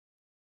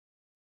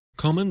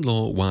Common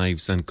Law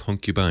Wives and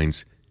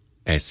Concubines,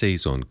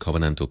 Essays on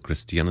Covenantal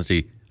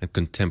Christianity and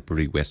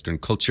Contemporary Western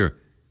Culture,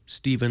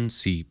 Stephen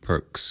C.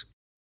 Perks.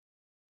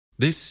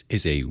 This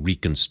is a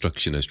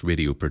Reconstructionist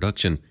radio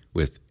production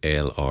with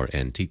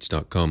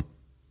lrnteach.com.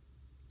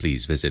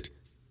 Please visit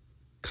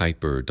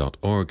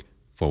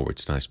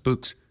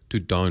kuiper.org/books to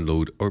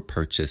download or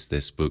purchase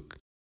this book.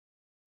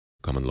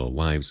 Common Law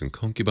Wives and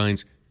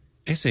Concubines,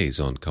 Essays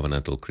on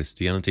Covenantal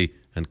Christianity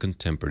and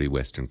Contemporary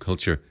Western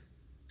Culture,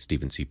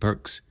 Stephen C.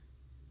 Perks,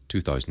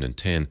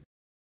 2010,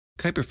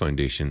 Kuiper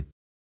Foundation,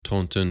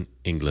 Taunton,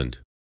 England.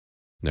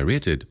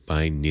 Narrated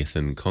by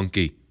Nathan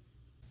Conkey.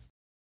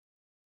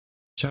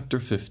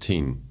 Chapter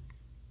 15.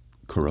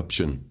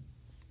 Corruption.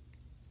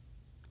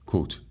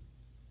 Quote,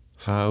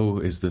 "How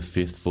is the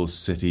faithful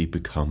city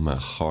become a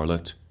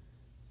harlot?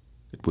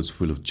 It was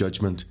full of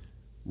judgment,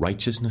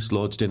 righteousness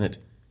lodged in it,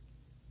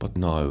 but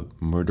now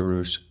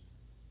murderers.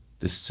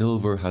 The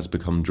silver has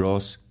become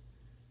dross,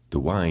 the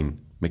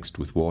wine mixed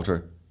with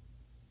water.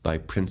 Thy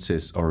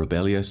princes are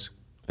rebellious,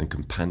 and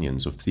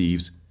companions of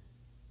thieves.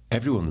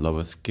 Everyone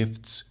loveth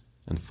gifts,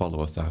 and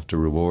followeth after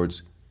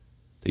rewards.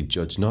 They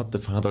judge not the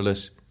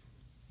fatherless,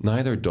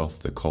 neither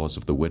doth the cause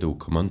of the widow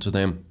come unto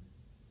them.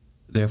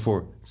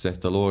 Therefore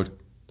saith the Lord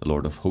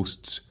of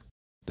hosts,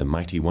 the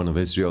mighty one of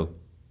Israel,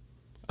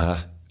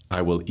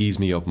 I will ease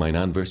me of mine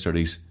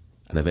adversaries,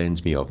 and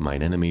avenge me of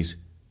mine enemies.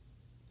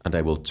 And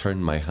I will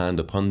turn my hand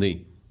upon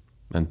thee,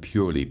 and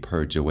purely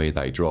purge away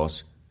thy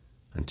dross,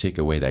 and take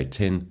away thy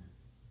tin.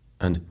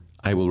 And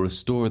I will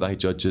restore thy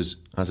judges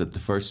as at the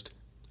first,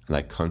 and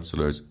thy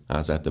counsellors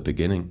as at the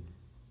beginning.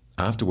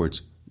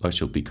 Afterwards thou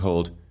shalt be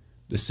called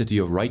the city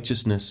of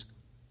righteousness,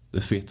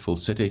 the faithful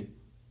city."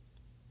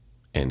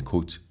 End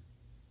quote.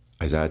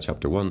 Isaiah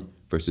chapter 1,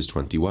 verses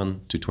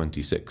 21 to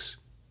 26.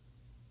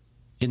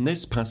 In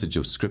this passage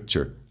of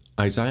Scripture,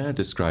 Isaiah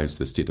describes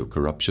the state of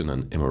corruption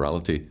and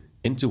immorality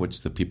into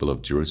which the people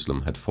of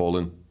Jerusalem had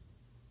fallen,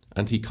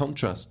 and he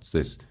contrasts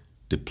this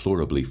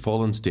deplorably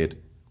fallen state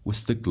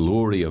with the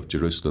glory of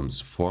Jerusalem's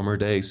former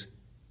days.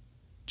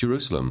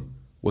 Jerusalem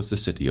was the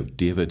city of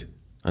David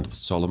and of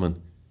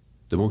Solomon,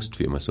 the most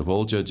famous of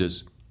all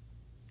judges.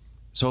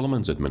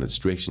 Solomon's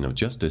administration of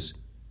justice,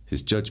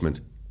 his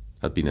judgment,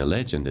 had been a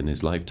legend in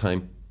his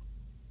lifetime.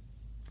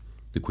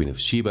 The Queen of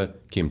Sheba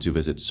came to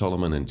visit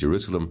Solomon in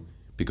Jerusalem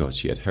because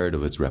she had heard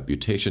of its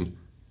reputation,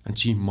 and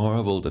she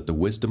marvelled at the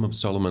wisdom of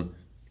Solomon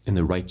in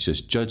the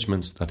righteous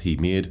judgments that he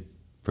made.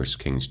 1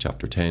 Kings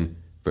chapter 10,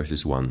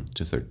 verses 1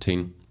 to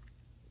 13.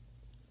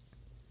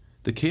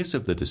 The case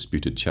of the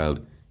disputed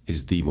child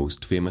is the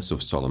most famous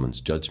of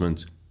Solomon's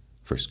judgments,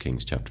 1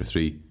 Kings chapter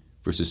 3,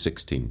 verses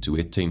 16 to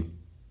 18.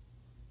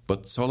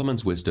 But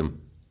Solomon's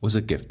wisdom was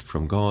a gift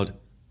from God.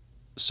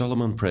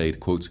 Solomon prayed,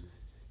 quote,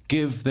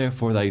 "Give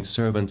therefore thy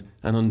servant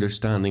an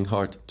understanding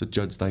heart to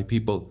judge thy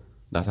people,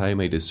 that I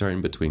may discern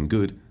between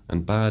good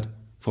and bad.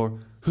 For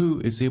who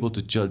is able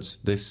to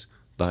judge this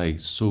thy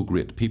so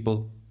great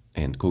people?"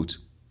 End quote.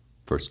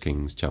 1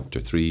 Kings chapter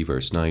 3,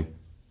 verse 9.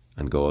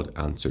 And God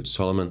answered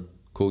Solomon,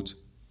 quote,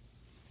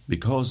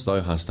 "Because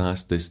thou hast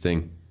asked this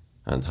thing,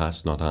 and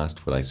hast not asked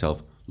for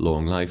thyself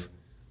long life,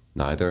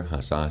 neither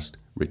hast asked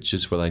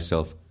riches for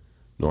thyself,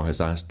 nor hast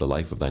asked the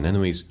life of thine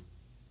enemies,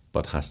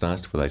 but hast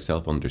asked for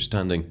thyself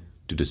understanding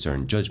to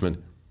discern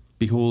judgment,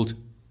 behold,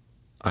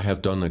 I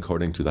have done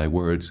according to thy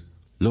words.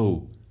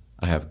 Lo,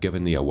 I have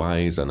given thee a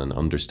wise and an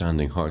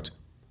understanding heart,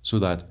 so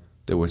that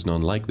there was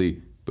none like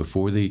thee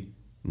before thee,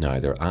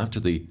 neither after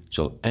thee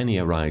shall any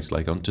arise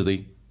like unto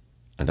thee.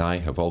 And I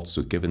have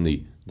also given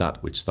thee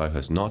that which thou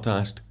hast not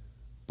asked,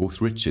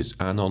 both riches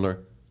and honour,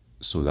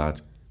 so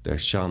that there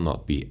shall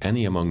not be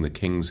any among the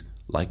kings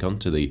like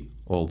unto thee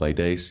all thy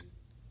days.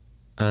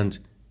 And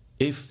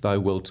if thou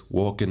wilt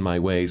walk in my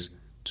ways,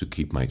 to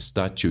keep my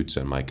statutes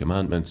and my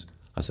commandments,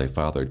 as thy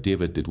father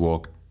David did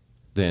walk,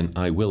 then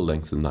I will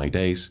lengthen thy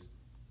days."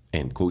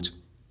 End quote.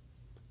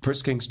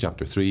 1 Kings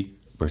chapter 3,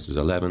 verses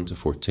 11 to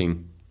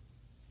 14.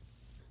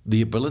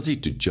 The ability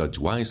to judge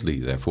wisely,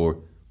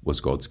 therefore, was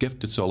God's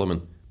gift to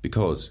Solomon,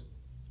 because,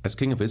 as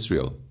king of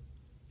Israel,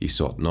 he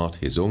sought not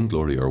his own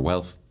glory or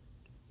wealth,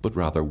 but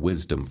rather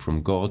wisdom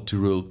from God to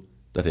rule,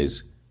 that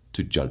is,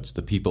 to judge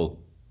the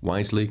people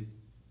wisely.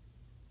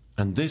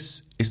 And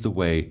this is the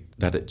way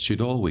that it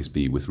should always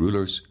be with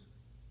rulers.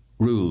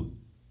 Rule,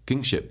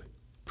 kingship,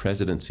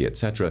 presidency,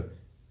 etc.,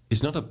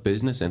 is not a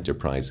business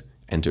enterprise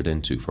entered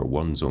into for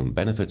one's own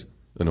benefit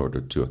in order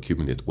to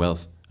accumulate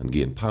wealth and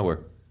gain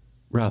power.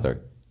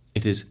 Rather,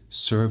 it is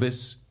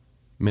service,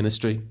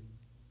 ministry.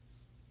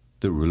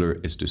 The ruler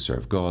is to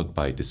serve God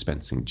by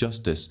dispensing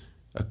justice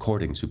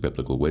according to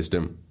biblical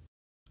wisdom,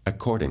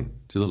 according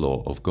to the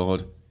law of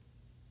God.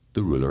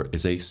 The ruler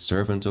is a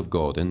servant of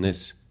God in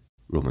this.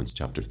 Romans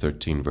chapter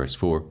 13, verse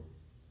 4.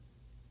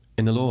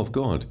 In the law of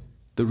God,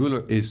 the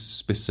ruler is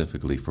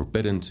specifically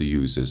forbidden to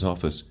use his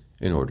office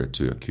in order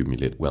to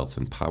accumulate wealth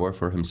and power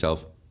for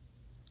himself,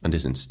 and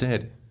is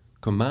instead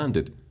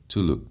commanded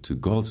to look to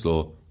God's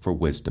law for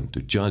wisdom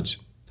to judge,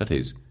 that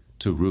is,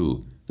 to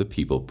rule the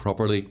people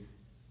properly.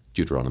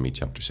 Deuteronomy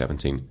chapter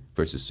 17,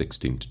 verses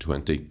 16 to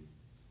 20.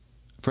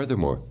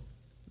 Furthermore,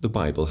 the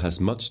Bible has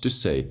much to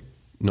say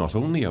not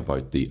only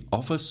about the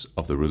office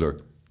of the ruler,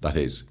 that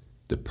is,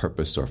 the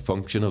purpose or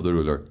function of the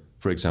ruler,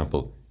 for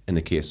example, in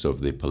the case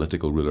of the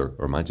political ruler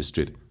or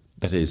magistrate,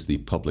 that is, the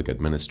public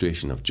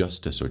administration of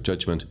justice or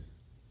judgment,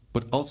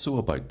 but also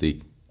about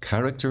the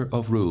character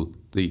of rule,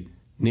 the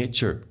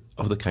nature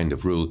of the kind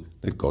of rule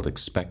that God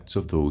expects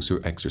of those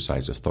who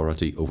exercise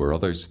authority over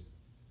others.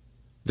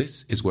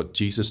 This is what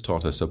Jesus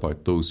taught us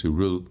about those who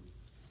rule.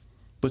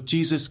 But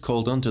Jesus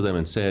called unto them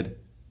and said,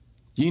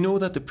 Ye know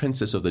that the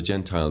princes of the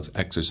Gentiles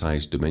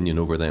exercise dominion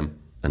over them,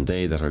 and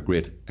they that are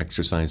great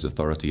exercise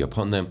authority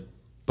upon them.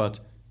 But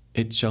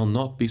it shall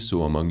not be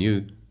so among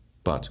you.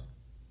 But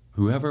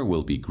whoever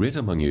will be great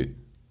among you,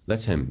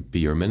 let him be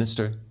your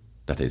minister,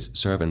 that is,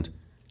 servant,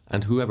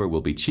 and whoever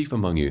will be chief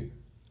among you,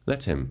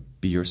 let him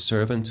be your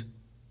servant.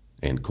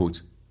 End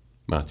quote.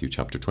 Matthew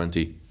chapter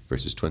 20,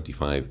 verses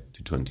 25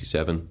 to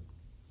 27.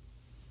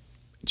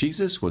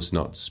 Jesus was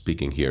not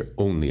speaking here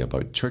only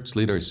about church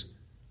leaders.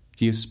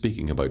 He is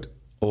speaking about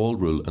all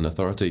rule and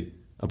authority,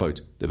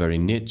 about the very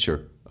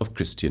nature of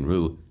Christian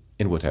rule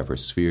in whatever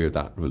sphere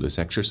that rule is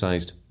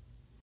exercised.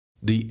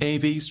 The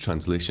AV's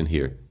translation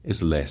here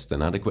is less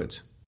than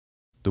adequate.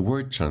 The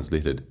word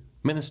translated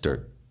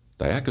minister,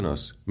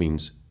 diakonos,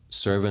 means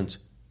servant,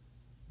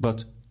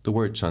 but the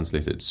word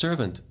translated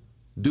servant,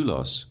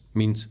 doulos,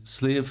 means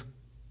slave.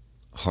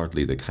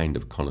 Hardly the kind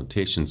of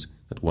connotations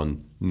that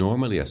one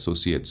normally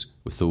associates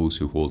with those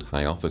who hold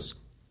high office,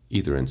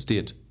 either in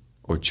state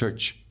or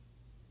church.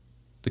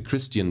 The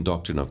Christian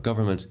doctrine of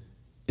government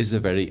is the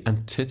very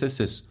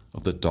antithesis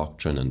of the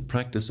doctrine and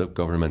practice of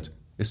government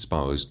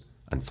espoused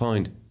and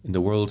found in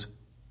the world.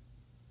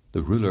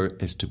 The ruler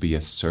is to be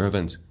a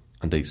servant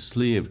and a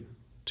slave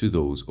to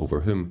those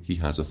over whom he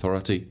has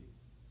authority.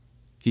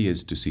 He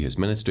is to see his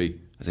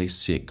ministry as a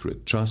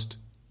sacred trust,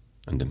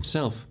 and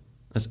himself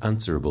as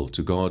answerable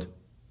to God.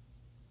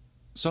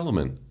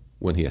 Solomon,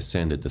 when he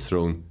ascended the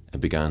throne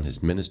and began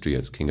his ministry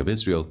as king of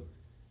Israel,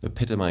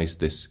 epitomized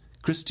this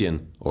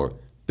Christian or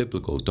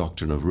biblical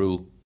doctrine of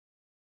rule.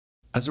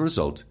 As a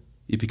result,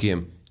 he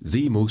became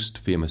the most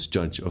famous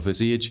judge of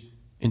his age,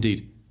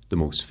 indeed, the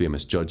most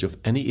famous judge of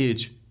any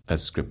age,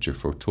 as Scripture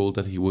foretold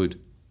that he would.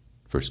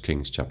 1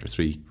 Kings chapter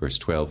 3, verse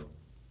 12.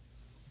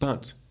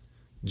 But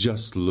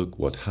just look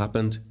what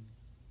happened.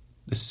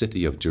 The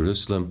city of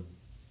Jerusalem,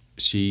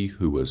 she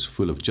who was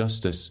full of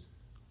justice,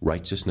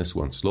 righteousness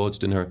once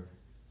lodged in her,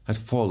 had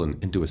fallen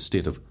into a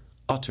state of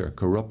utter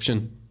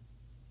corruption.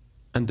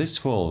 And this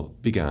fall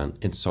began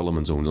in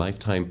Solomon's own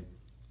lifetime.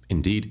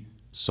 Indeed,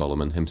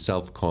 Solomon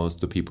himself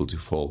caused the people to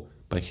fall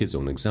by his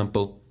own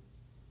example.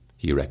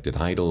 He erected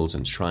idols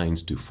and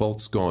shrines to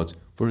false gods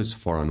for his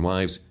foreign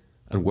wives,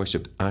 and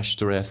worshipped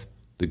Ashtoreth,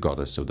 the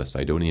goddess of the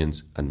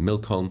Sidonians, and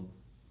Milcom,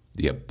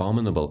 the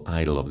abominable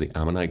idol of the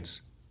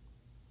Ammonites.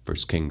 1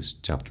 Kings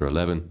chapter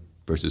 11,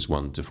 verses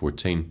 1 to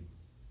 14.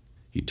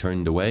 He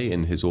turned away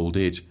in his old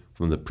age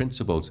from the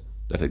principles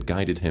that had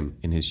guided him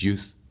in his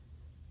youth.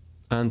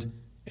 And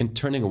in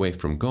turning away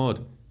from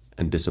God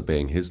and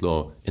disobeying his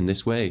law in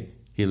this way,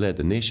 he led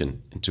the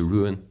nation into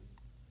ruin.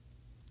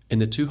 In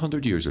the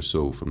 200 years or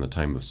so from the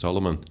time of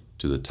Solomon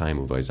to the time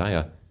of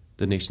Isaiah,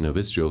 the nation of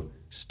Israel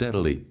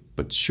steadily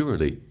but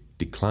surely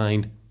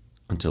declined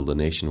until the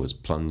nation was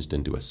plunged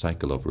into a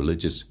cycle of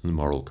religious and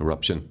moral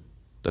corruption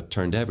that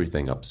turned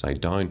everything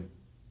upside down.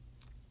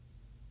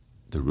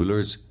 The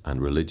rulers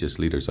and religious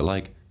leaders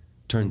alike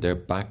turned their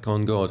back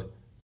on God,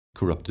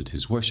 corrupted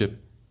his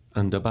worship,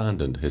 and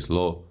abandoned his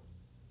law.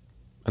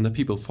 And the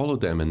people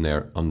followed them in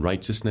their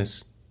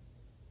unrighteousness.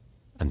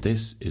 And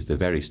this is the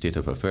very state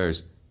of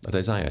affairs that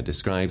Isaiah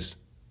describes.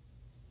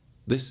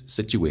 This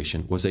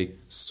situation was a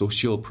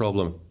social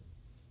problem.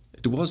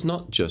 It was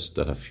not just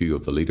that a few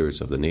of the leaders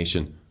of the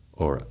nation,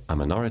 or a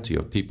minority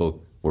of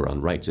people, were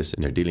unrighteous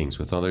in their dealings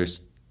with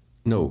others.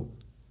 No,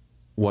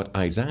 what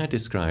Isaiah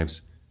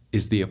describes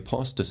is the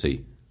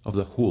apostasy of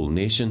the whole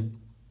nation.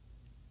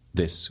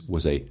 This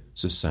was a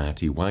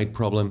society-wide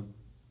problem,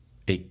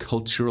 a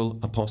cultural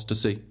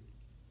apostasy.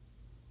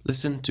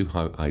 Listen to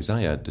how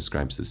Isaiah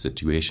describes the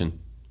situation.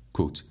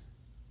 Quote,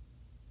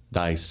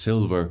 Thy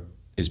silver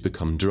is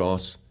become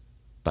dross,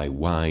 thy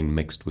wine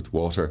mixed with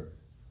water.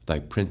 Thy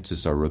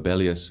princes are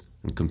rebellious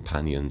and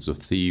companions of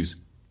thieves.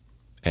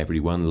 Every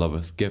one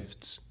loveth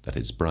gifts, that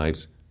is,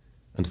 bribes,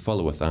 and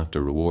followeth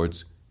after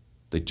rewards.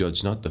 They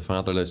judge not the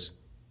fatherless,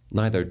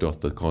 neither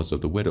doth the cause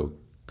of the widow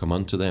come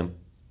unto them.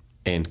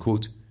 End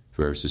quote,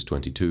 verses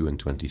 22 and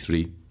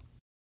 23.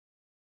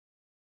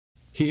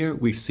 Here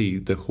we see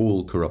the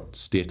whole corrupt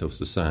state of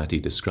society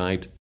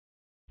described.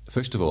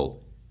 First of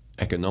all,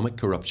 economic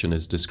corruption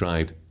is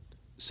described.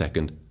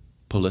 Second,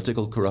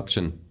 political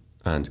corruption.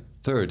 And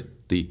third,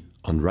 the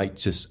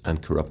unrighteous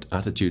and corrupt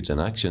attitudes and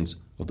actions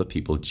of the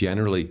people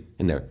generally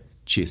in their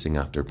chasing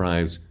after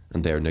bribes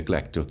and their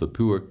neglect of the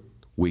poor,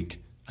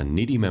 weak and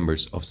needy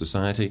members of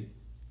society.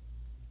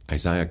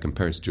 Isaiah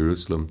compares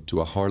Jerusalem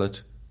to a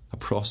harlot, a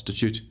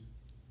prostitute,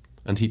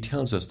 and he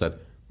tells us that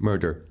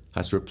murder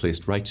has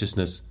replaced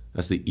righteousness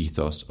as the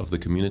ethos of the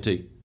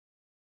community.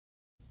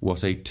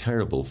 What a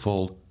terrible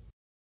fall!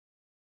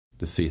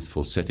 the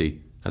faithful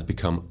city had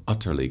become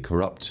utterly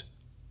corrupt.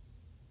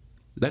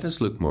 Let us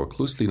look more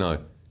closely now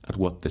at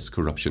what this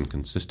corruption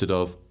consisted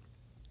of.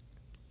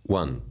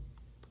 1.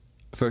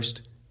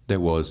 First, there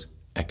was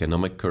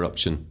economic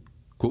corruption.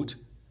 Quote,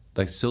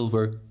 "Thy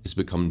silver is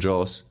become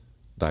dross,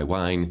 thy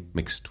wine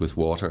mixed with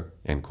water."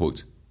 End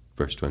quote.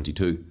 Verse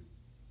 22.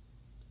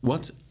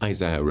 What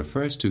Isaiah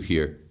refers to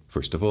here,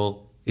 first of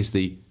all, is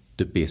the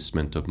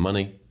debasement of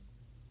money.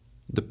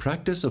 The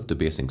practice of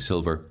debasing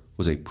silver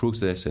was a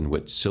process in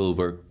which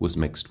silver was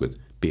mixed with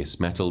base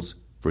metals,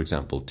 for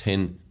example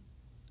tin,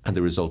 and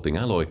the resulting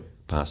alloy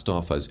passed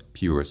off as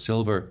pure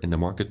silver in the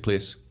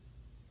marketplace.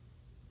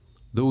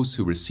 Those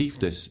who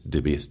received this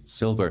debased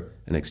silver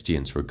in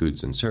exchange for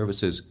goods and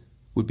services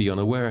would be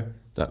unaware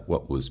that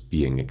what was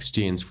being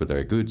exchanged for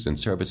their goods and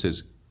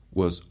services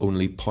was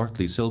only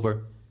partly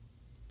silver.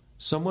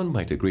 Someone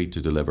might agree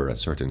to deliver a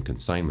certain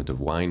consignment of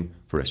wine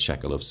for a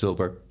shekel of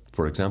silver,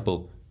 for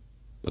example,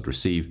 but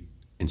receive,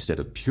 instead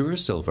of pure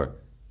silver,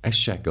 a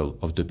shekel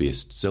of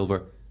debased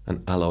silver,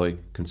 an alloy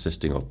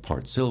consisting of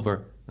part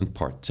silver and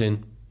part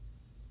tin.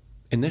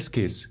 In this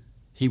case,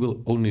 he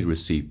will only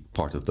receive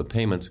part of the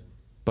payment,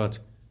 but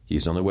he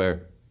is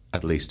unaware,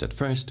 at least at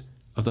first,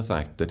 of the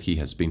fact that he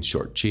has been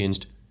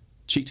shortchanged,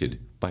 cheated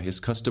by his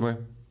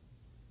customer.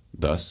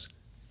 Thus,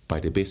 by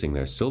debasing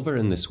their silver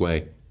in this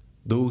way,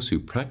 those who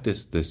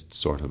practiced this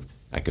sort of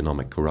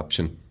economic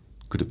corruption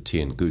could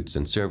obtain goods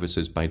and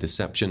services by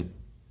deception,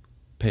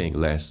 paying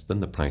less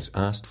than the price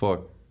asked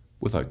for,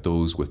 without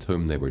those with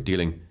whom they were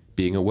dealing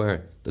being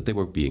aware that they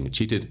were being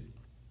cheated.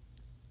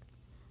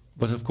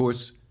 But of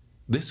course,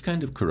 this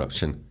kind of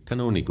corruption can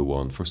only go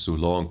on for so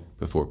long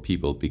before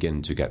people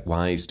begin to get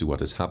wise to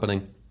what is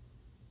happening.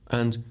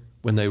 And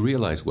when they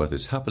realize what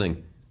is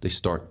happening, they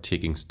start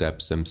taking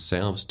steps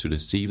themselves to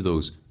deceive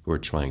those who are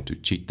trying to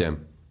cheat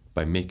them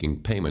by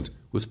making payment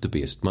with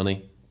debased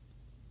money.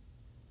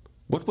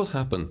 What will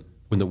happen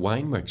when the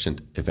wine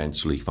merchant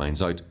eventually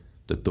finds out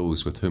that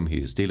those with whom he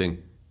is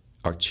dealing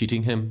are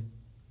cheating him?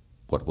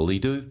 What will he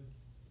do?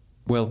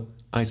 Well,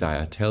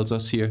 Isaiah tells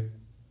us here,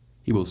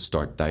 he will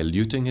start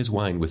diluting his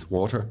wine with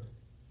water.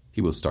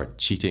 He will start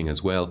cheating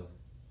as well.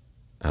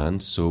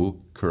 And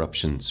so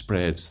corruption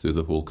spreads through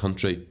the whole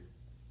country.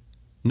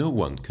 No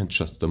one can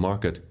trust the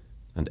market,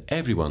 and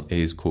everyone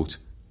is, quote,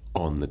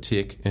 on the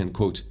take, end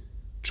quote,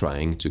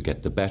 trying to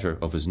get the better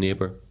of his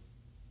neighbour.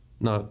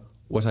 Now,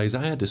 what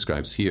Isaiah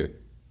describes here,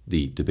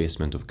 the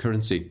debasement of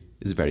currency,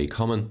 is very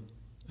common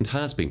and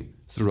has been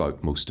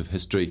throughout most of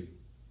history.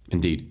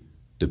 Indeed,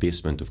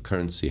 debasement of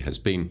currency has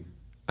been,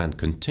 and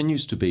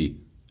continues to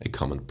be, a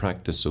common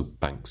practice of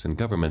banks and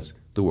governments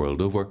the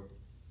world over.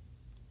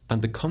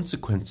 And the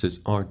consequences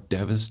are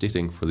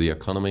devastating for the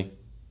economy.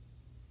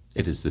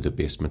 It is the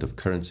debasement of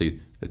currency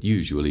that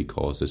usually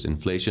causes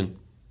inflation.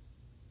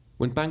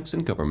 When banks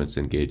and governments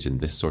engage in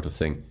this sort of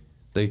thing,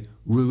 they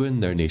ruin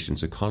their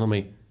nation's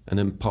economy and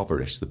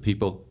impoverish the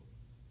people.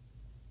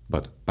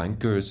 But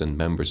bankers and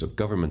members of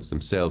governments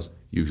themselves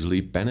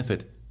usually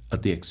benefit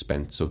at the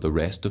expense of the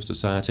rest of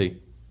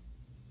society.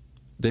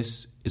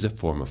 This is a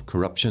form of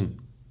corruption,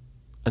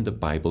 and the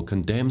Bible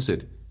condemns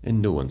it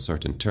in no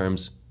uncertain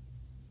terms.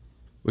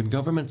 When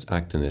governments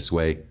act in this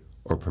way,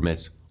 or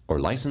permit or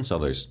license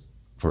others,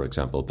 for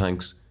example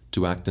banks,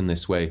 to act in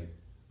this way,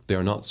 they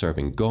are not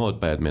serving God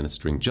by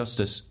administering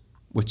justice,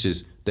 which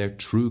is their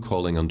true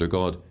calling under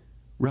God.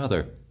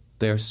 Rather,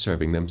 they are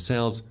serving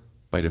themselves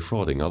by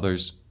defrauding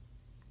others.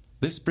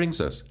 This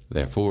brings us,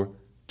 therefore,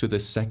 to the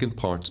second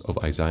part of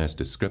Isaiah's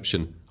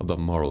description of the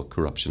moral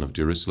corruption of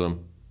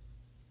Jerusalem.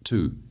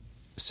 2.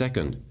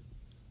 Second,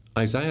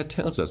 Isaiah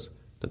tells us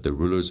that the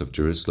rulers of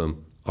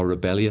Jerusalem are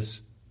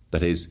rebellious,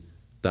 that is,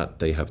 that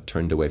they have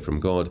turned away from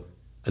God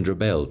and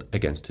rebelled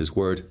against his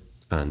word,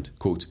 and,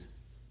 quote,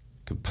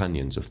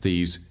 companions of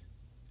thieves,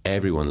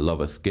 everyone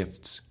loveth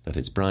gifts, that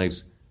is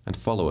bribes, and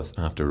followeth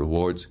after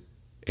rewards,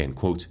 end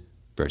quote,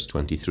 verse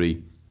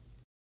 23.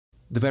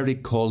 The very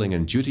calling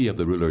and duty of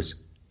the rulers,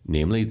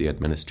 namely the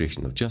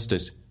administration of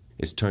justice,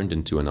 is turned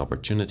into an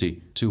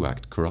opportunity to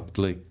act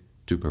corruptly,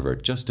 to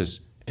pervert justice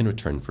in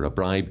return for a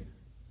bribe,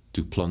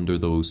 to plunder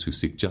those who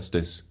seek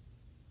justice.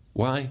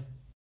 Why?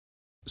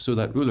 So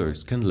that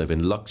rulers can live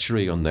in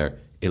luxury on their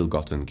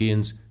ill-gotten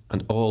gains,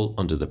 and all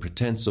under the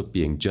pretense of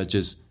being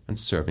judges and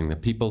serving the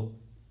people.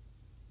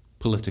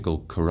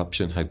 Political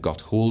corruption had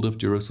got hold of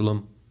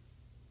Jerusalem.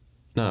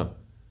 Now,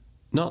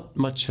 not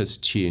much has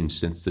changed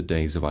since the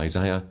days of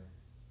Isaiah.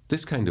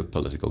 This kind of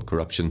political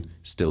corruption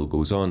still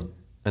goes on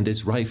and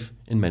is rife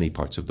in many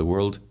parts of the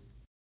world.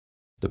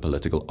 The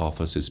political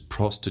office is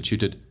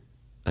prostituted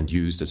and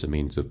used as a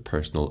means of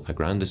personal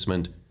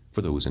aggrandizement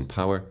for those in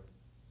power.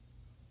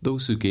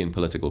 Those who gain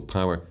political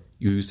power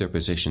use their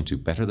position to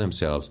better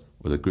themselves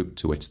or the group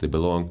to which they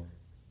belong,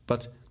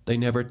 but they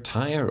never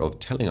tire of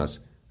telling us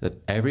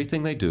that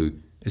everything they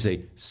do is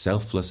a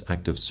selfless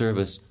act of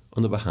service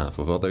on the behalf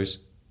of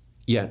others.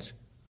 Yet,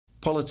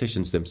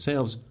 politicians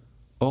themselves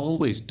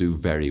always do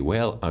very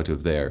well out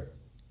of their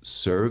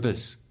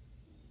service.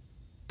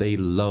 They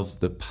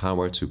love the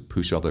power to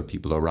push other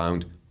people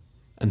around,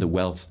 and the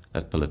wealth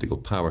that political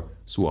power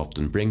so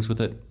often brings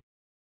with it.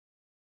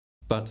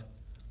 But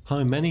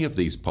how many of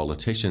these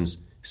politicians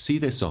see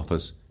this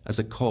office as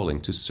a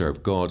calling to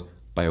serve God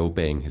by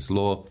obeying His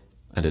law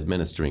and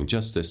administering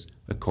justice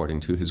according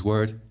to His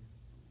word?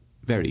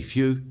 Very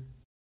few.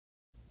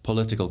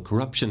 Political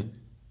corruption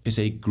is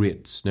a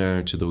great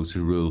snare to those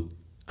who rule,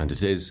 and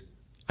it is,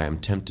 I am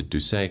tempted to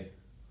say,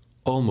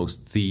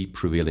 almost the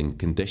prevailing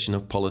condition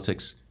of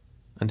politics,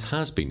 and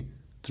has been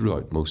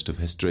throughout most of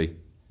history.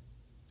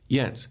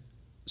 Yet,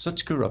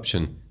 such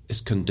corruption is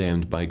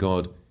condemned by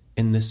God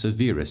in the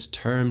severest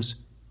terms.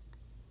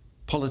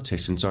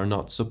 Politicians are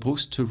not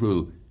supposed to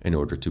rule in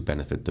order to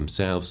benefit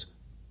themselves.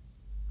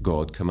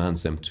 God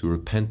commands them to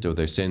repent of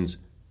their sins,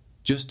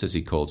 just as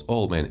He calls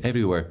all men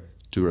everywhere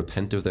to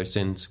repent of their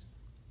sins.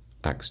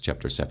 Acts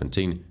chapter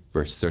 17,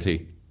 verse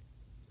 30.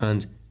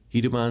 And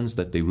He demands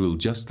that they rule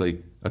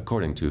justly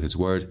according to His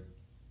word.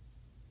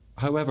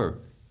 However,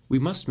 we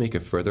must make a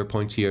further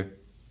point here.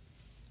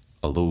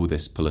 Although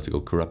this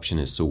political corruption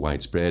is so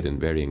widespread in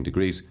varying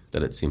degrees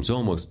that it seems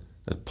almost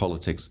that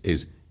politics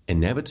is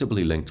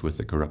inevitably linked with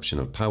the corruption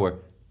of power,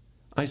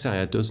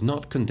 Isaiah does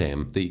not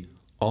condemn the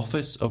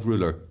office of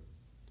ruler.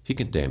 He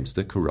condemns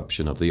the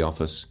corruption of the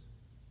office.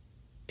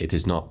 It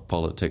is not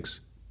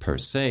politics per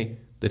se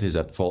that is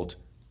at fault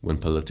when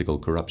political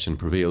corruption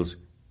prevails.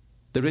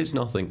 There is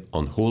nothing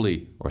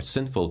unholy or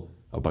sinful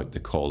about the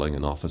calling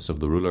and office of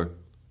the ruler.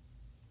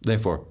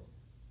 Therefore,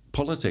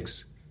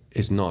 politics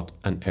is not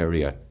an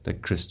area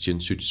that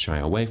Christians should shy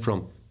away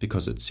from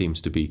because it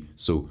seems to be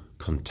so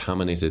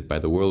contaminated by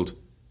the world.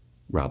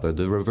 Rather,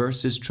 the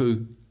reverse is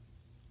true.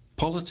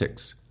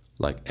 Politics,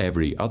 like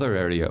every other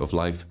area of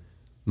life,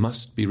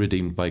 must be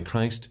redeemed by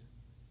Christ,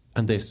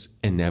 and this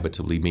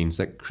inevitably means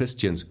that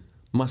Christians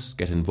must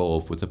get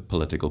involved with the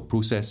political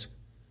process,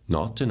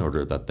 not in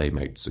order that they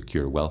might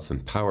secure wealth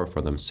and power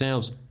for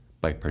themselves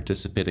by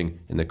participating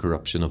in the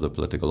corruption of the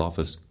political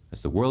office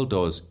as the world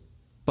does,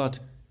 but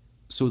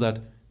so that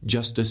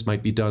justice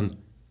might be done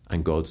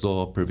and God's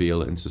law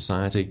prevail in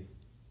society.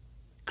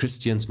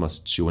 Christians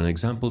must show an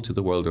example to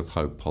the world of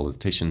how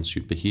politicians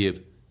should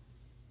behave.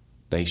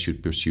 They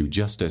should pursue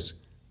justice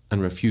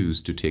and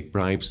refuse to take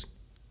bribes.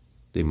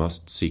 They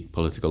must seek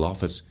political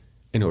office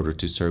in order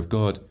to serve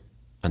God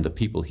and the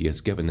people He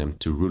has given them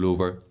to rule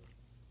over.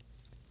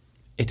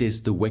 It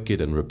is the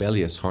wicked and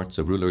rebellious hearts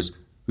of rulers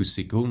who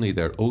seek only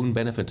their own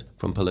benefit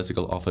from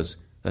political office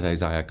that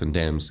Isaiah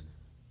condemns,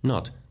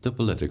 not the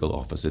political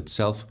office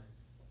itself,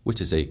 which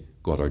is a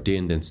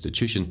God-ordained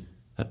institution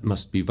that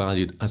must be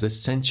valued as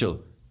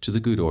essential to the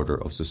good order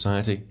of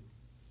society.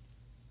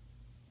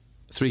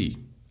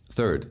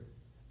 Third,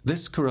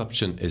 this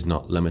corruption is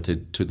not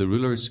limited to the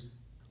rulers.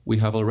 We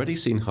have already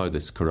seen how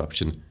this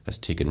corruption has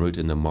taken root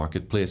in the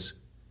marketplace.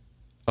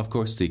 Of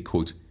course, the,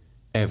 quote,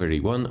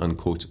 everyone,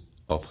 unquote,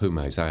 of whom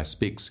Isaiah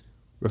speaks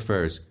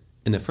refers,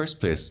 in the first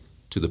place,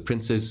 to the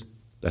princes,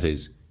 that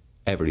is,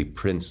 every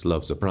prince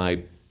loves a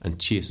bribe and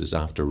chases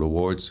after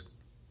rewards.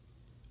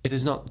 It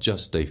is not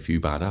just a few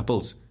bad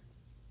apples,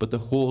 but the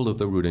whole of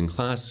the ruling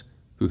class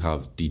who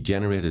have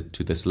degenerated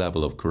to this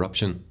level of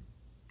corruption.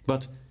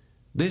 But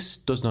this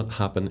does not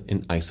happen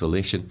in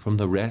isolation from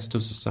the rest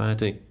of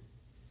society.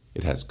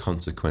 It has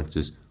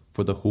consequences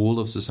for the whole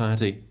of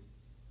society.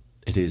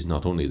 It is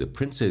not only the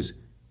princes,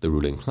 the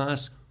ruling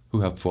class,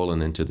 who have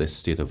fallen into this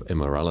state of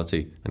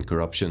immorality and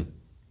corruption.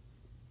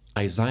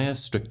 Isaiah's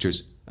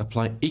strictures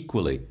apply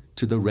equally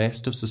to the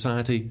rest of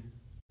society.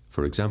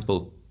 For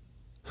example,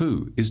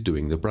 who is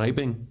doing the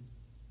bribing?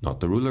 Not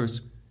the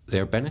rulers. They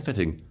are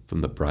benefiting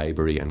from the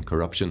bribery and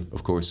corruption,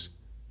 of course.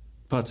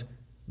 But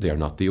they are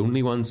not the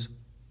only ones.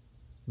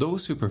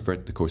 Those who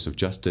pervert the course of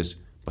justice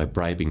by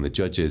bribing the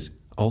judges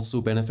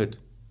also benefit.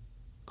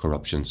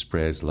 Corruption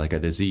spreads like a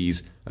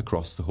disease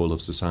across the whole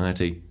of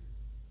society.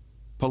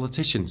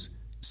 Politicians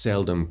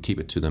seldom keep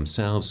it to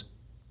themselves.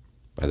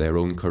 By their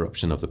own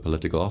corruption of the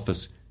political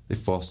office, they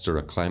foster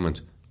a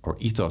climate or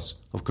ethos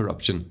of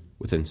corruption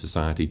within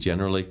society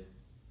generally,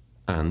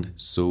 and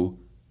so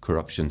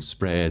corruption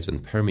spreads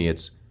and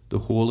permeates the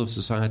whole of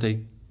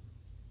society.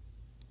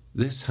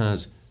 This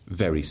has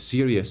very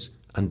serious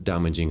and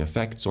damaging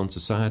effects on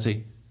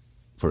society.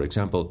 For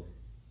example,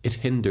 it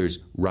hinders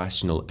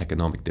rational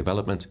economic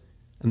development,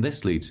 and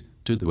this leads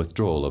to the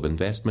withdrawal of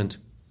investment.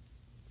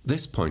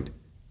 This point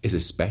is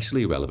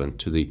especially relevant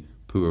to the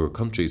poorer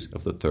countries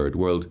of the Third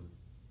World.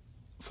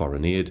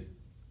 Foreign aid,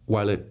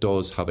 while it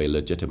does have a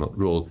legitimate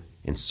role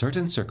in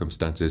certain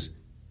circumstances,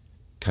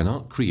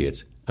 cannot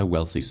create a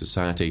wealthy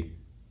society.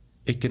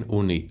 It can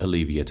only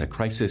alleviate a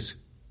crisis.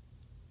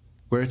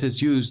 Where it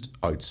is used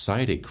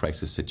outside a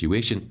crisis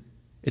situation,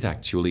 it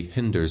actually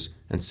hinders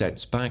and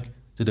sets back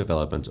the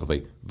development of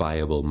a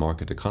viable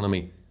market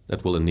economy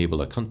that will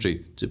enable a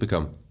country to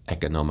become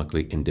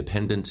economically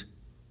independent.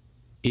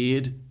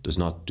 Aid does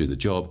not do the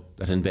job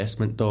that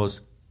investment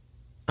does,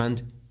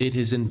 and it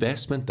is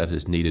investment that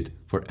is needed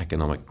for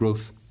economic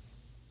growth.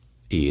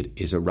 Aid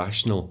is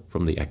irrational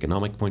from the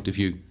economic point of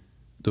view,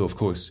 though of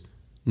course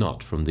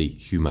not from the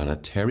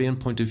humanitarian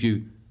point of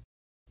view,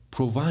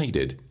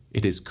 provided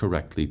it is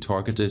correctly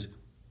targeted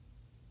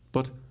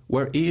But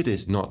where aid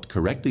is not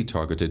correctly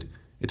targeted,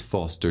 it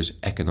fosters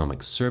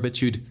economic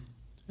servitude,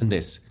 and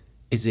this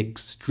is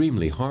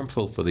extremely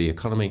harmful for the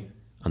economy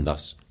and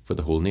thus for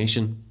the whole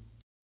nation.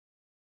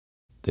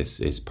 This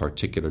is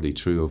particularly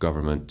true of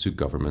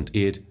government-to-government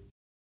aid.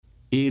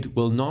 Aid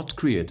will not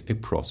create a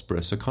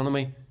prosperous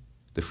economy.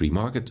 The free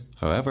market,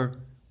 however,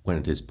 when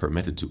it is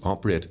permitted to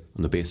operate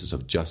on the basis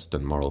of just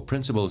and moral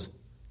principles,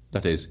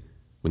 that is,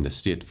 when the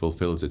state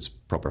fulfills its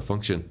proper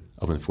function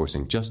of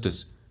enforcing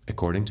justice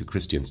according to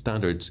Christian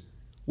standards,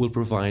 will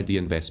provide the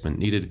investment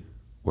needed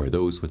where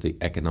those with the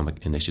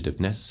economic initiative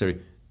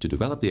necessary to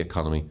develop the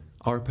economy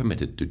are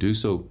permitted to do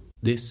so.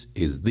 This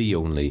is the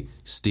only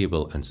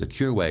stable and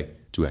secure way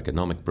to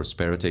economic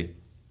prosperity.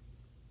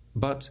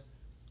 But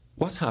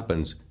what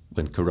happens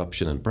when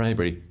corruption and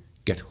bribery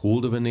get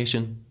hold of a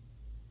nation?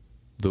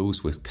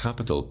 Those with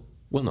capital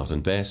will not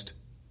invest.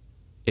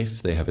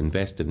 If they have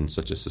invested in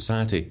such a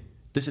society,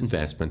 this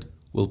investment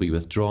will be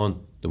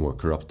withdrawn the more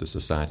corrupt the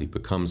society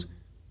becomes,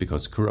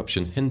 because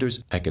corruption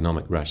hinders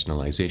economic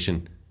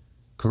rationalization.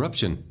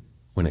 Corruption,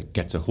 when it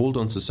gets a hold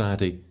on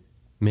society,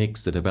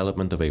 makes the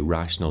development of a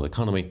rational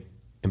economy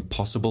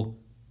impossible.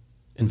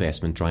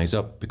 Investment dries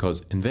up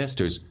because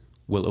investors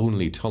will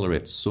only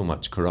tolerate so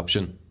much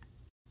corruption,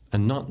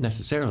 and not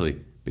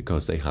necessarily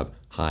because they have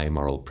high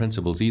moral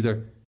principles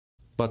either,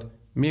 but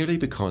merely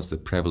because the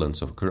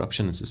prevalence of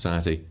corruption in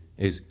society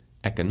is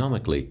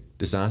economically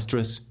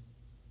disastrous.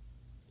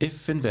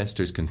 If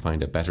investors can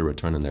find a better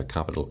return on their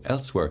capital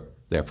elsewhere,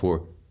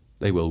 therefore,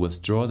 they will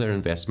withdraw their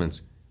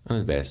investments and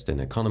invest in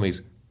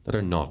economies that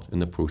are not in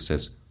the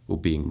process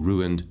of being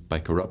ruined by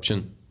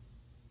corruption.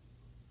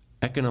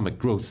 Economic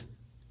growth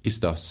is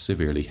thus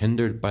severely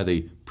hindered by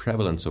the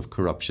prevalence of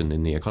corruption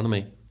in the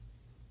economy,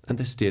 and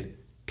the state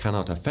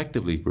cannot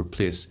effectively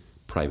replace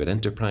private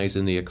enterprise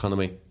in the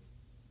economy.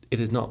 It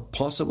is not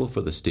possible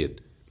for the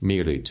state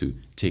merely to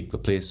take the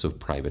place of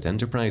private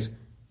enterprise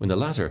when the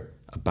latter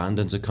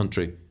abandons a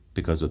country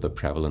because of the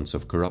prevalence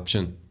of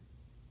corruption.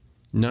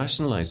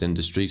 Nationalised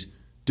industries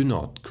do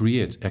not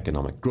create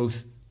economic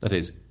growth, that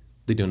is,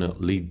 they do not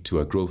lead to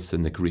a growth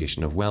in the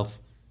creation of wealth.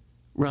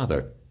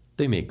 Rather,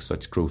 they make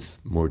such growth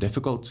more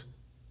difficult.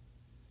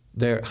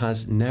 There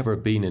has never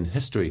been in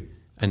history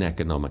an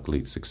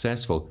economically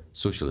successful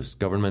socialist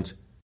government.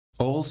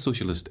 All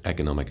socialist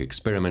economic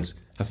experiments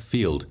have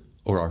failed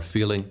or are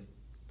failing.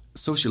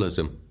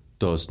 Socialism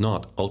does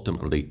not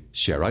ultimately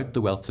share out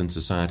the wealth in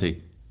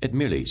society, it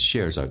merely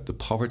shares out the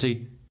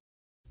poverty.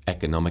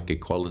 Economic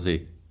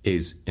equality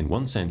is, in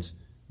one sense,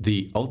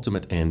 the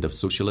ultimate end of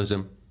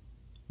socialism,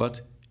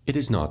 but it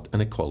is not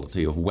an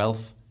equality of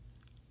wealth.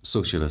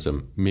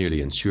 Socialism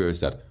merely ensures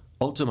that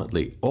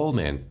ultimately all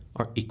men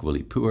are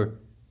equally poor,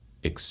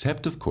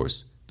 except, of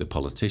course, the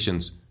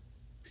politicians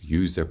who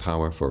use their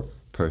power for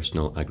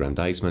personal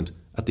aggrandizement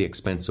at the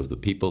expense of the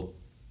people.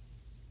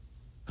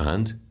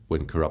 And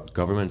when corrupt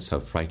governments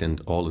have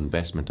frightened all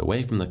investment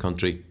away from the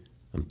country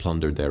and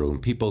plundered their own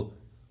people,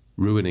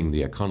 ruining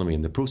the economy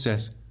in the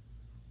process,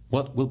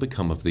 what will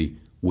become of the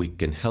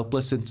weak and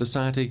helpless in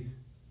society?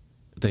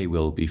 They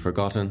will be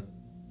forgotten.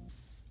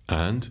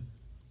 And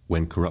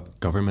when corrupt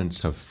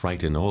governments have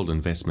frightened all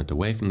investment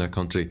away from their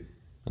country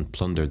and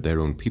plundered their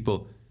own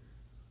people,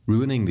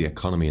 ruining the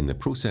economy in the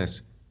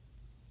process,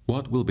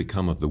 what will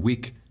become of the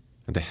weak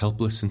and the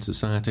helpless in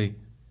society?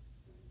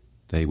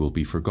 They will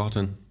be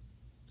forgotten.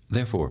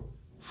 Therefore,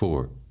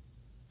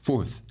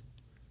 fourth,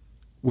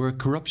 where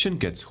corruption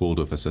gets hold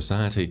of a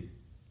society,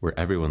 where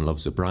everyone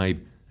loves a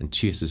bribe and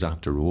chases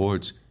after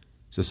rewards,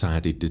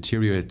 society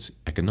deteriorates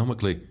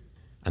economically,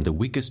 and the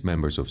weakest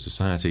members of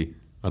society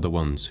are the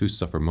ones who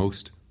suffer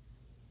most.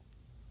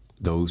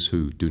 Those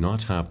who do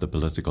not have the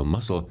political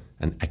muscle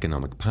and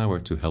economic power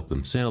to help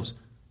themselves,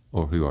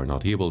 or who are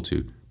not able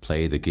to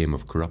play the game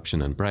of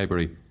corruption and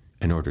bribery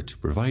in order to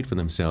provide for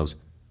themselves,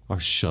 are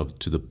shoved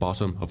to the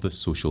bottom of the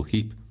social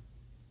heap.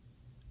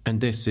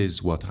 And this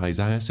is what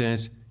Isaiah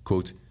says,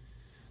 quote,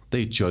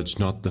 "They judge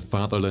not the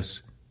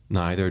fatherless,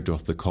 neither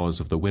doth the cause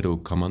of the widow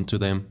come unto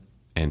them,"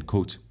 end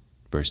quote.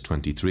 Verse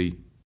 23.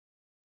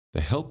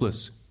 The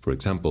helpless, for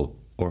example,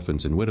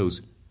 orphans and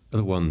widows, are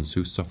the ones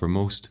who suffer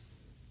most.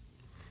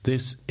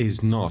 This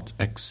is not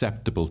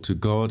acceptable to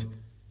God.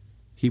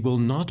 He will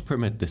not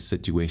permit this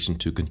situation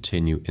to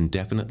continue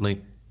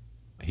indefinitely.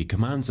 He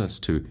commands us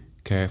to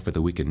care for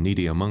the weak and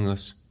needy among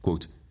us.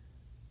 Quote,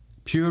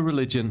 "Pure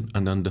religion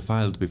and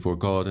undefiled before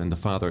God and the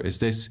Father is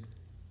this,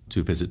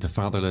 to visit the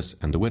fatherless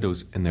and the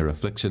widows in their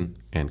affliction."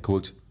 End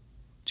quote.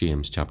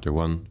 James chapter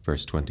 1,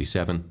 verse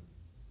 27.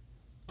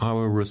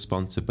 Our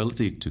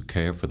responsibility to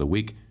care for the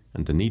weak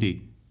and the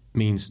needy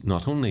means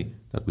not only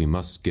that we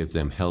must give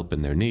them help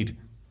in their need,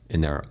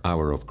 in their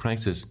hour of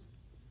crisis,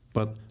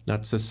 but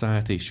that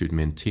society should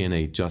maintain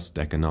a just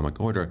economic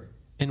order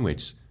in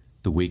which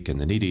the weak and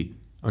the needy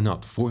are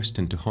not forced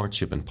into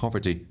hardship and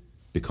poverty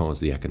because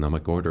the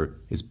economic order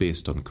is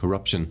based on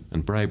corruption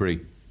and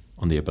bribery,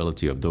 on the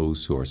ability of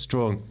those who are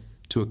strong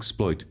to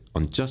exploit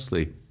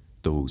unjustly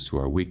those who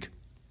are weak.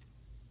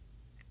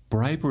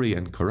 Bribery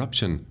and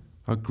corruption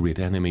are great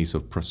enemies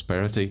of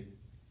prosperity.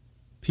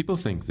 People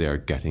think they are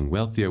getting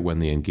wealthier when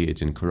they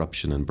engage in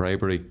corruption and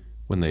bribery,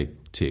 when they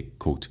take,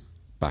 quote,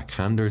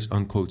 backhanders,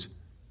 unquote.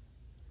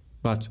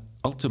 But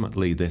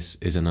ultimately this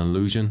is an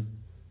illusion.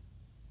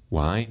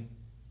 Why?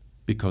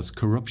 Because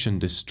corruption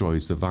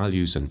destroys the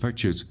values and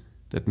virtues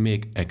that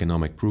make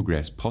economic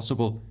progress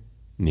possible,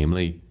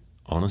 namely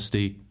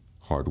honesty,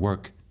 hard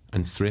work,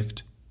 and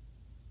thrift.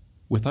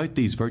 Without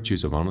these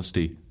virtues of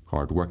honesty,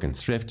 hard work, and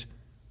thrift,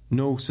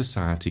 no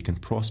society can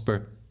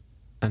prosper,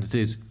 and it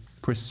is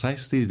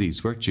precisely these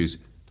virtues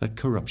that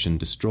corruption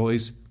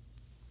destroys.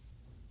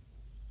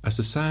 A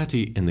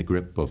society in the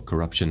grip of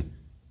corruption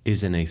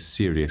is in a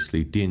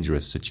seriously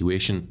dangerous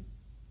situation.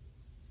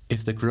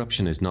 If the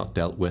corruption is not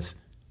dealt with,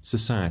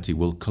 society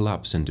will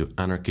collapse into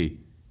anarchy,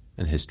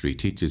 and history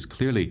teaches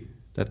clearly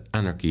that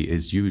anarchy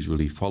is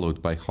usually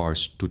followed by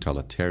harsh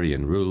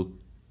totalitarian rule,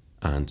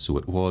 and so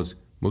it was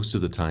most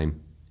of the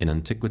time in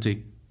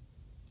antiquity.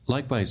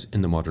 Likewise,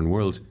 in the modern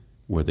world,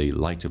 where the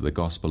light of the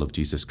gospel of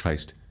Jesus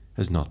Christ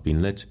has not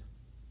been lit,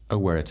 or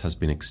where it has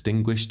been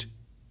extinguished,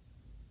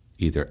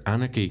 either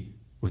anarchy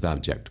with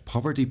abject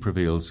poverty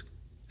prevails,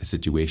 a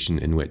situation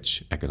in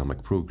which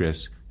economic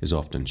progress is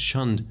often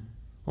shunned,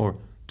 or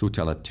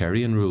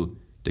totalitarian rule,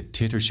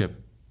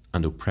 dictatorship,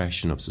 and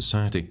oppression of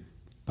society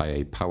by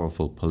a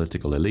powerful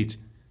political elite,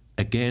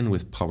 again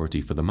with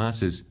poverty for the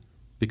masses,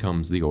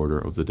 becomes the order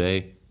of the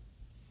day.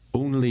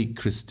 Only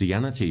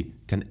Christianity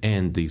can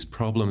end these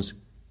problems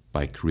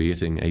by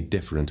creating a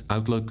different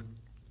outlook,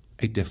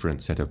 a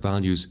different set of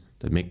values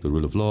that make the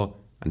rule of law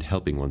and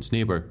helping one's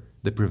neighbour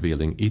the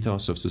prevailing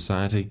ethos of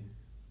society,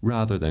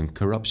 rather than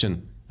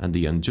corruption and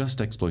the unjust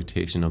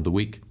exploitation of the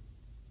weak.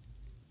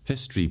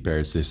 History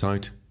bears this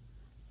out.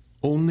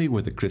 Only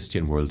where the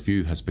Christian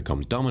worldview has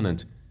become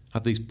dominant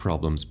have these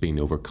problems been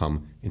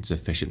overcome in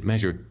sufficient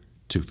measure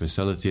to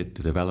facilitate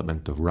the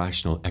development of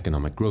rational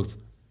economic growth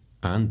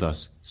and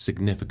thus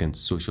significant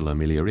social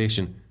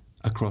amelioration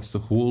across the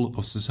whole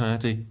of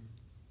society.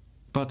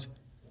 But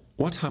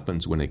what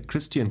happens when a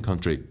Christian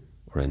country,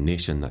 or a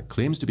nation that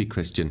claims to be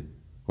Christian,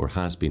 or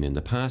has been in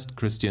the past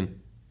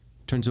Christian,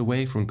 turns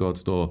away from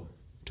God's law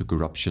to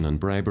corruption and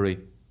bribery?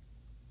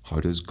 How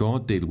does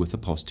God deal with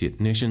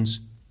apostate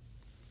nations?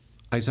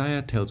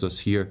 Isaiah tells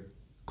us here,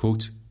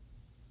 quote,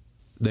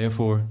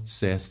 "Therefore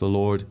saith the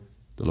Lord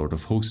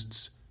of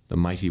hosts, the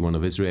mighty one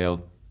of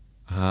Israel,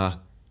 Ah,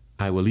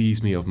 I will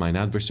ease me of mine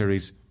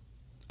adversaries,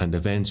 and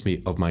avenge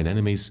me of mine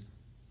enemies.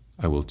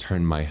 I will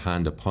turn my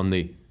hand upon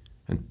thee,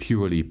 and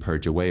purely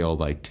purge away all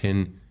thy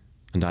tin,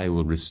 and I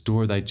will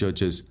restore thy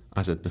judges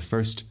as at the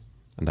first,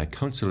 and thy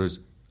counsellors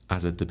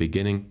as at the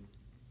beginning.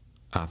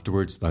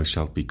 Afterwards thou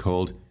shalt be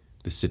called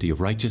the city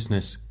of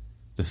righteousness,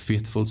 the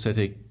faithful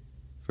city."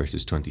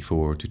 Verses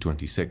 24 to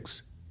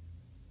 26.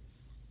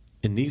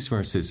 In these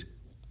verses,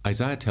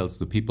 Isaiah tells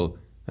the people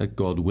that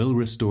God will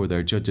restore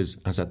their judges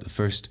as at the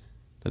first,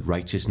 that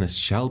righteousness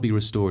shall be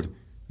restored,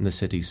 and the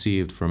city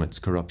saved from its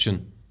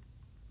corruption.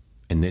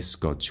 In this,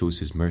 God shows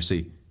his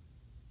mercy.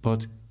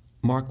 But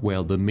mark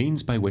well the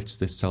means by which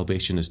this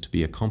salvation is to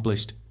be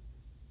accomplished.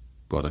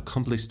 God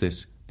accomplished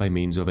this by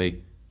means of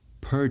a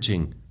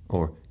purging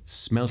or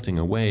smelting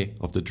away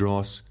of the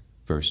dross.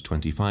 Verse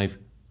 25.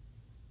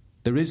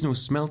 There is no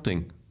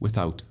smelting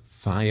without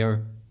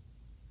fire.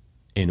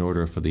 In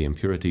order for the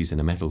impurities in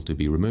a metal to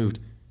be removed,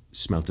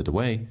 smelted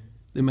away,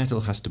 the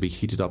metal has to be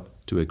heated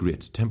up to a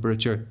great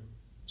temperature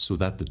so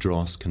that the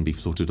dross can be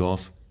floated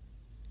off.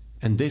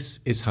 And this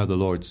is how the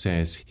Lord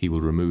says he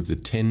will remove the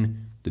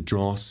tin, the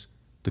dross,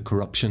 the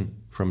corruption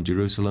from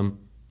Jerusalem.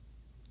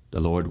 The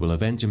Lord will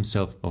avenge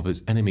himself of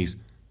his enemies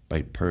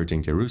by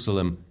purging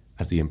Jerusalem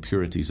as the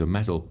impurities of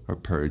metal are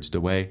purged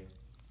away.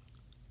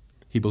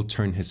 He will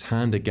turn his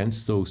hand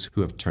against those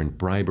who have turned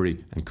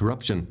bribery and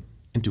corruption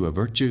into a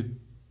virtue.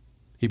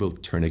 He will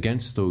turn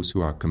against those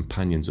who are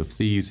companions of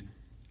thieves,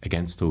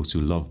 against those who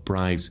love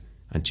bribes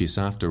and chase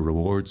after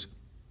rewards.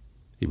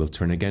 He will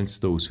turn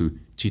against those who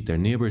cheat their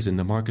neighbours in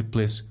the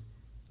marketplace,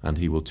 and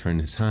he will turn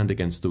his hand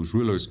against those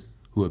rulers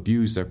who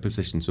abuse their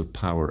positions of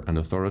power and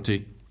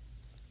authority.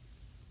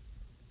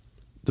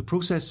 The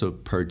process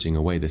of purging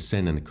away the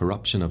sin and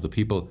corruption of the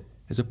people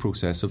is a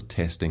process of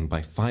testing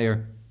by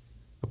fire,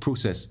 a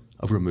process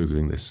of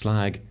removing the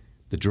slag,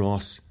 the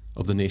dross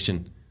of the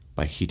nation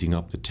by heating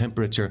up the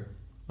temperature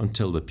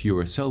until the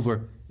pure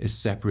silver is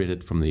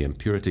separated from the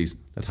impurities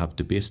that have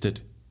debased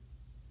it.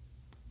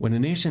 When a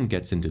nation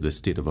gets into the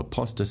state of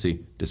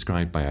apostasy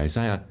described by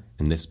Isaiah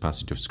in this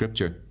passage of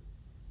Scripture,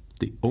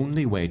 the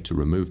only way to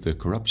remove the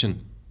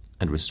corruption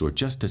and restore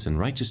justice and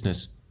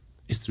righteousness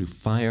is through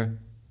fire,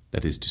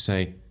 that is to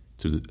say,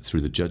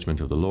 through the judgment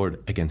of the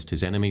Lord against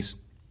his enemies.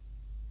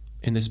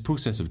 In this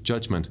process of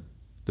judgment,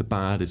 the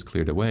bad is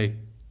cleared away,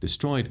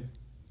 destroyed,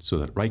 so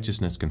that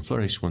righteousness can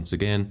flourish once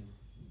again.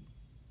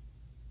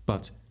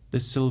 But the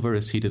silver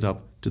is heated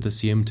up to the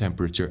same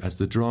temperature as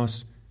the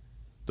dross.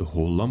 The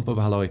whole lump of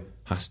alloy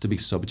has to be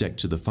subject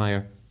to the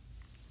fire.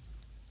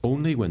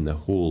 Only when the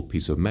whole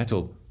piece of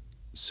metal,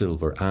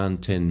 silver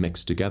and tin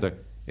mixed together,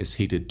 is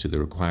heated to the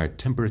required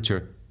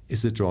temperature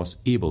is the dross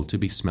able to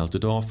be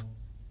smelted off.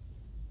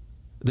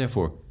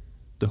 Therefore,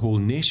 The whole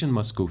nation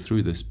must go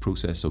through this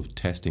process of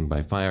testing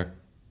by fire,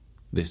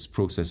 this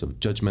process of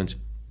judgment.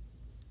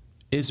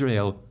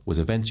 Israel was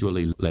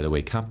eventually led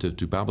away captive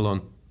to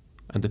Babylon,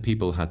 and the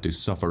people had to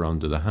suffer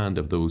under the hand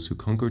of those who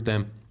conquered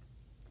them.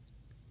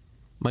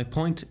 My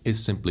point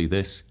is simply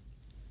this,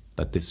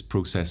 that this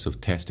process of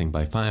testing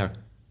by fire,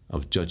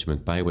 of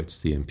judgment by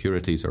which the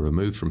impurities are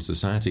removed from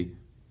society,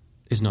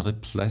 is not a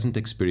pleasant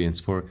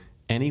experience for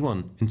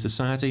anyone in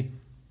society.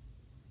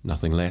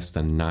 Nothing less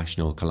than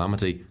national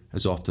calamity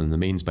is often the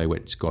means by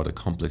which God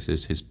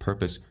accomplishes his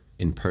purpose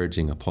in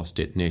purging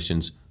apostate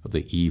nations of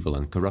the evil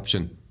and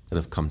corruption that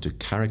have come to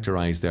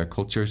characterize their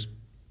cultures.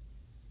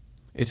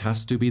 It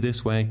has to be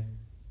this way.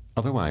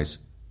 Otherwise,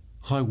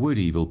 how would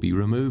evil be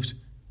removed?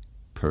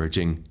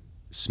 Purging,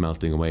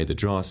 smelting away the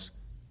dross,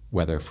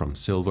 whether from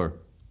silver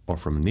or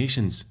from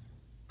nations,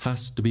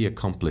 has to be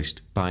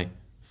accomplished by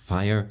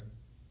fire.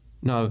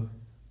 Now,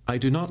 I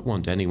do not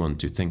want anyone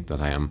to think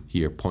that I am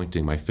here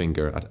pointing my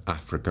finger at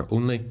Africa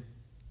only.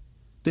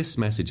 This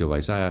message of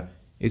Isaiah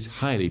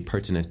is highly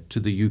pertinent to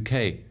the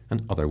UK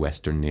and other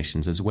Western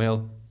nations as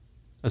well.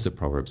 As the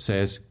proverb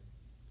says,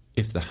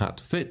 if the hat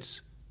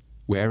fits,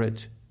 wear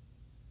it.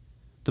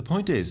 The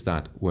point is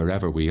that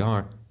wherever we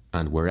are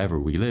and wherever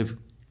we live,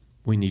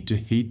 we need to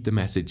heed the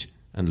message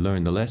and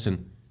learn the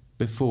lesson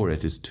before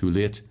it is too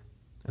late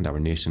and our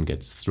nation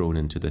gets thrown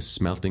into the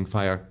smelting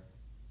fire.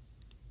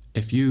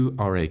 If you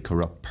are a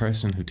corrupt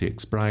person who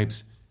takes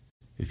bribes,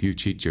 if you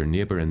cheat your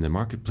neighbour in the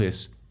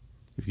marketplace,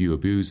 if you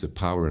abuse the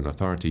power and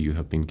authority you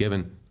have been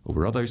given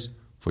over others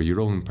for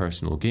your own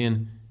personal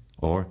gain,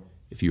 or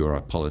if you are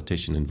a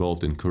politician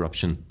involved in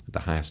corruption at the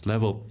highest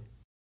level,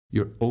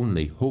 your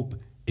only hope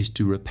is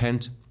to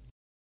repent.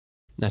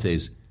 That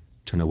is,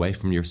 turn away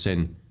from your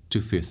sin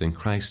to faith in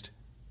Christ,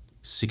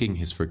 seeking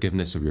his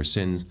forgiveness of your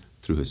sins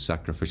through his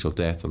sacrificial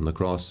death on the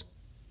cross.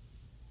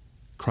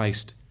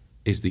 Christ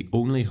is the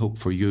only hope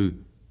for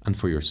you and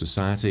for your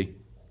society.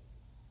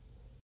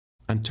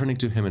 And turning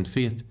to him in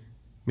faith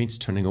means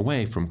turning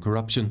away from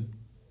corruption,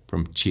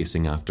 from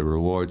chasing after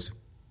rewards.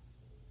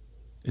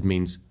 It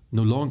means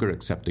no longer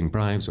accepting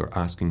bribes or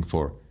asking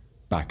for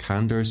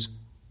backhanders,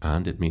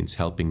 and it means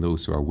helping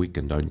those who are weak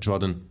and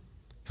downtrodden,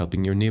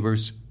 helping your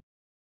neighbours.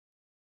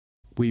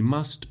 We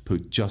must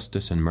put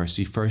justice and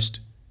mercy first.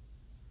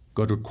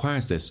 God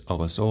requires this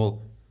of us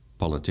all,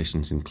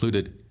 politicians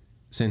included,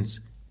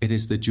 since it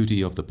is the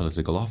duty of the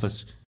political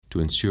office to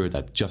ensure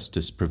that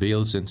justice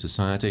prevails in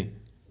society.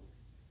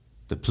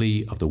 The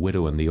plea of the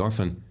widow and the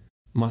orphan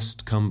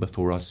must come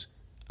before us,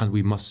 and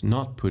we must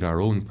not put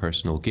our own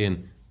personal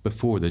gain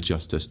before the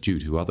justice due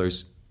to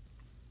others.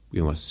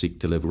 We must seek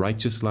to live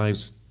righteous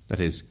lives,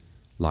 that is,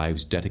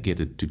 lives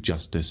dedicated to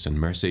justice and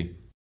mercy.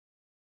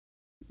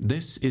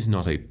 This is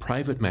not a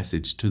private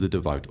message to the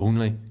devout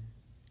only.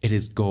 It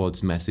is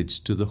God's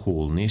message to the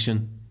whole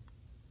nation.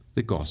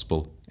 The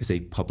gospel is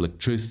a public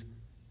truth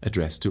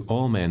addressed to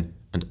all men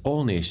and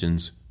all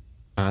nations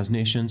as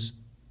nations.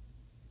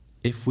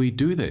 If we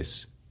do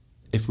this,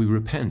 if we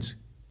repent,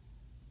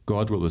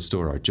 God will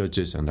restore our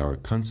judges and our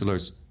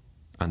counsellors,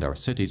 and our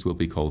cities will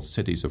be called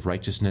cities of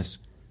righteousness,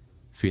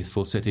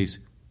 faithful cities.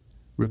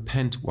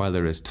 Repent while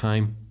there is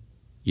time.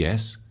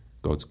 Yes,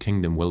 God's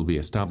kingdom will be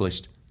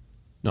established.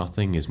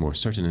 Nothing is more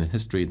certain in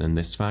history than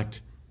this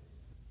fact.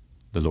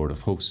 The Lord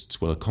of hosts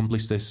will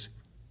accomplish this.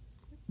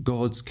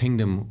 God's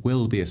kingdom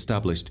will be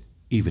established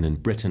even in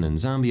Britain and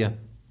Zambia.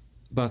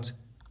 But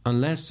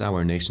unless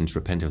our nations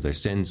repent of their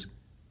sins,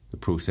 the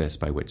process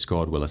by which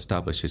God will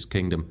establish his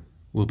kingdom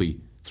will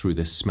be through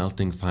the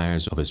smelting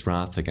fires of his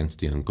wrath against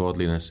the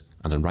ungodliness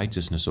and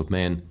unrighteousness of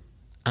men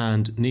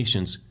and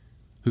nations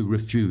who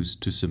refuse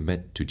to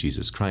submit to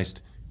Jesus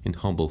Christ in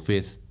humble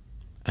faith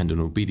and in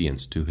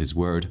obedience to his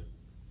word.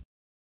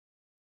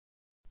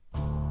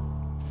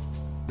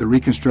 The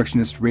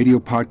Reconstructionist Radio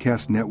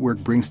Podcast Network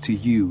brings to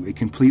you a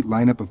complete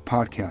lineup of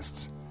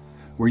podcasts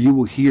where you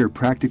will hear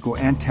practical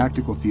and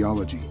tactical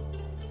theology.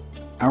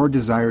 Our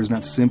desire is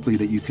not simply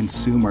that you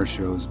consume our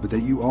shows, but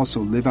that you also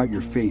live out your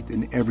faith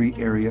in every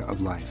area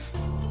of life.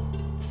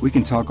 We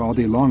can talk all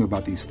day long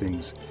about these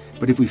things,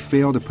 but if we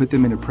fail to put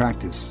them into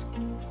practice,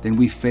 then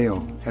we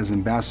fail as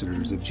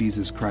ambassadors of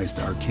Jesus Christ,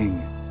 our King.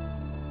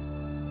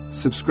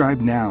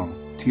 Subscribe now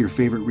to your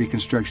favorite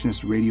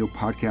Reconstructionist Radio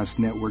Podcast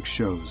Network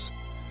shows,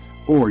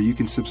 or you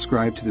can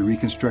subscribe to the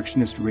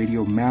Reconstructionist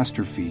Radio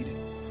Master Feed,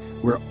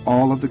 where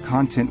all of the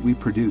content we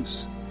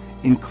produce,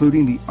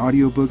 including the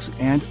audiobooks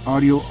and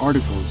audio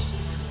articles,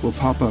 will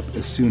pop up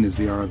as soon as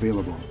they are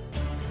available.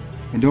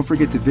 And don't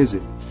forget to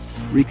visit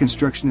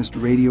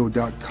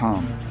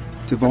reconstructionistradio.com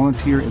to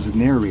volunteer as a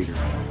narrator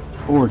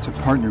or to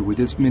partner with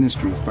this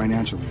ministry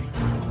financially.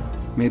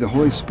 May the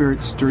Holy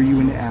Spirit stir you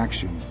into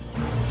action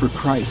for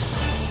Christ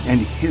and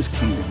his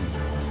kingdom.